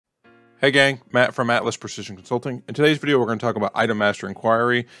Hey gang, Matt from Atlas Precision Consulting. In today's video, we're going to talk about Item Master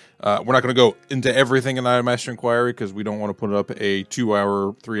Inquiry. We're not going to go into everything in Item Master Inquiry because we don't want to put up a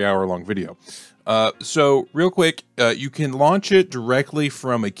 2-hour, 3-hour long video. So real quick, you can launch it directly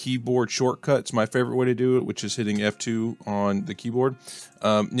from a keyboard shortcut. It's my favorite way to do it, which is hitting F2 on the keyboard.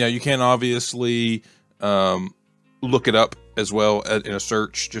 Now you can obviously look it up as well in a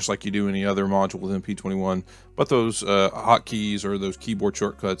search, just like you do any other module within P21. But those hotkeys or those keyboard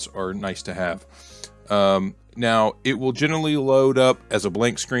shortcuts are nice to have. Now, it will generally load up as a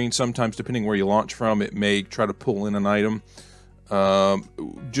blank screen. Sometimes, depending where you launch from, it may try to pull in an item.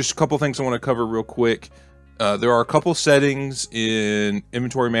 Just a couple things I want to cover real quick. There are a couple settings in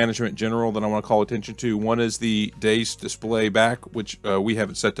inventory management in general that I want to call attention to. One is the days display back, which we have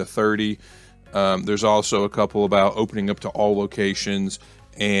it set to 30. There's also a couple about opening up to all locations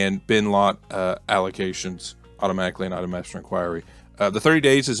and bin lot allocations automatically in Item Master Inquiry. The 30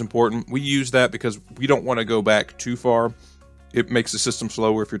 days is important. We use that because we don't want to go back too far. It makes the system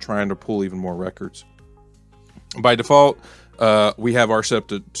slower if you're trying to pull even more records. By default, we have our set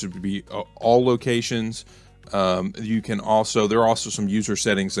to be all locations. You can also, there are also some user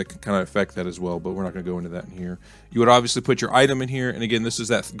settings that can kind of affect that as well, but we're not going to go into that in here. You would obviously put your item in here, and again, this is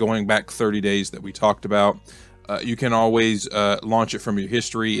that going back 30 days that we talked about. You can always launch it from your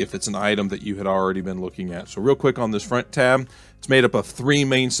history if it's an item that you had already been looking at. So real quick on this front tab, it's made up of 3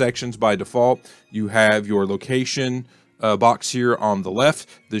 main sections by default. You have your location box here on the left.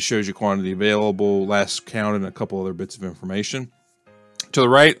 This shows you quantity available, last count, and a couple other bits of information. To the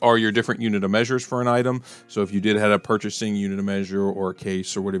right are your different unit of measures for an item. So if you did have a purchasing unit of measure or a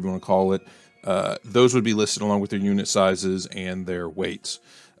case or whatever you want to call it, those would be listed along with their unit sizes and their weights.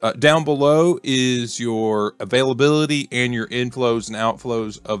 Down below is your availability and your inflows and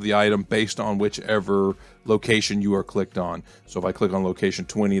outflows of the item based on whichever location you are clicked on. So if I click on location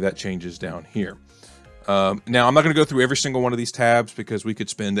 20, that changes down here. Now, I'm not going to go through every single one of these tabs because we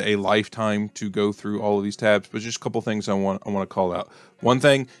could spend a lifetime to go through all of these tabs, but just a couple things I want to call out. One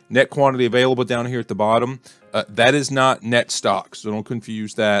thing, net quantity available down here at the bottom, that is not net stock, so don't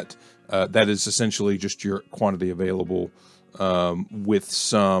confuse that. That is essentially just your quantity available with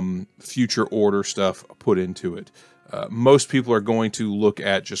some future order stuff put into it. Most people are going to look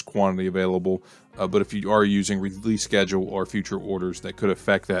at just quantity available, but if you are using release schedule or future orders that could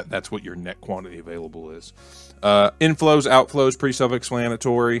affect that, that's what your net quantity available is. Inflows, outflows, pretty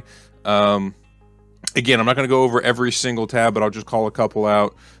self-explanatory. Again, I'm not going to go over every single tab, but I'll just call a couple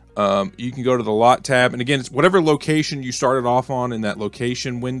out. You can go to the lot tab, and again, it's whatever location you started off on in that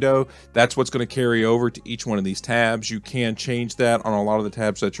location window, that's what's going to carry over to each one of these tabs. You can change that on a lot of the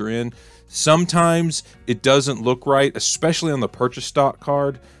tabs that you're in. Sometimes it doesn't look right, especially on the purchase stock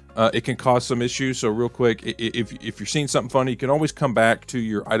card. It can cause some issues. So real quick, if you're seeing something funny, you can always come back to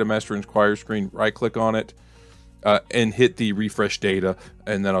your Item Master Inquiry screen, right click on it, and hit the refresh data,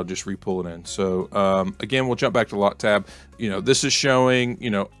 and then I'll just re-pull it in. So again, we'll jump back to the lot tab. This is showing,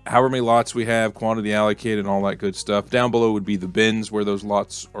 however many lots we have, quantity allocated, and all that good stuff. Down below would be the bins where those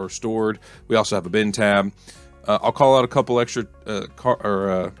lots are stored. We also have a bin tab. I'll call out a couple extra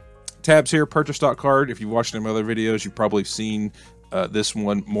tabs here. Purchase stock card. If you've watched any of my other videos, you've probably seen this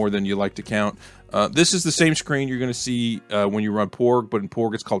one more than you like to count. This is the same screen you're going to see when you run Porg, but in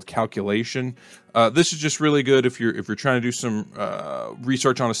Porg it's called calculation. This is just really good if you're trying to do some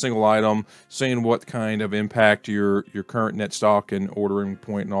research on a single item, seeing what kind of impact your current net stock and ordering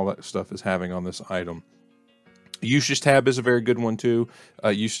point and all that stuff is having on this item. Usage tab is a very good one too.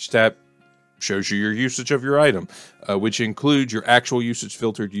 Usage tab shows you your usage of your item, which includes your actual usage,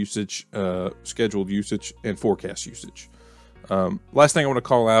 filtered usage, scheduled usage, and forecast usage. Last thing I want to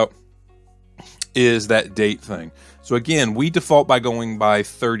call out is that date thing. So again, we default by going by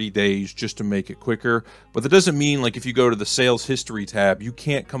 30 days just to make it quicker, but that doesn't mean like if you go to the sales history tab, you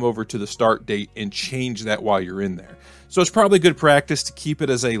can't come over to the start date and change that while you're in there. So it's probably good practice to keep it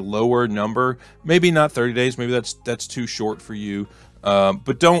as a lower number, maybe not 30 days, maybe that's too short for you,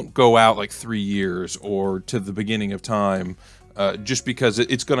 but don't go out like 3 years or to the beginning of time just because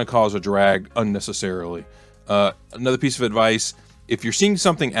it's going to cause a drag unnecessarily. Another piece of advice, if you're seeing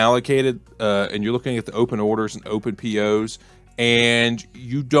something allocated and you're looking at the open orders and open POs and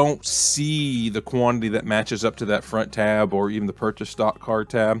you don't see the quantity that matches up to that front tab or even the purchase stock card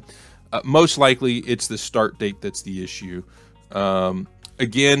tab, most likely it's the start date that's the issue.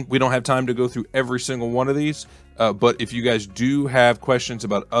 Again, we don't have time to go through every single one of these, but if you guys do have questions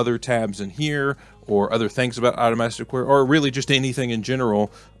about other tabs in here or other things about Item Master Inquiry, or really just anything in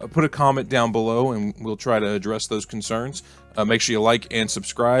general, put a comment down below and we'll try to address those concerns. Make sure you like and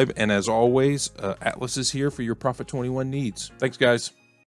subscribe. And as always, Atlas is here for your Prophet 21 needs. Thanks, guys.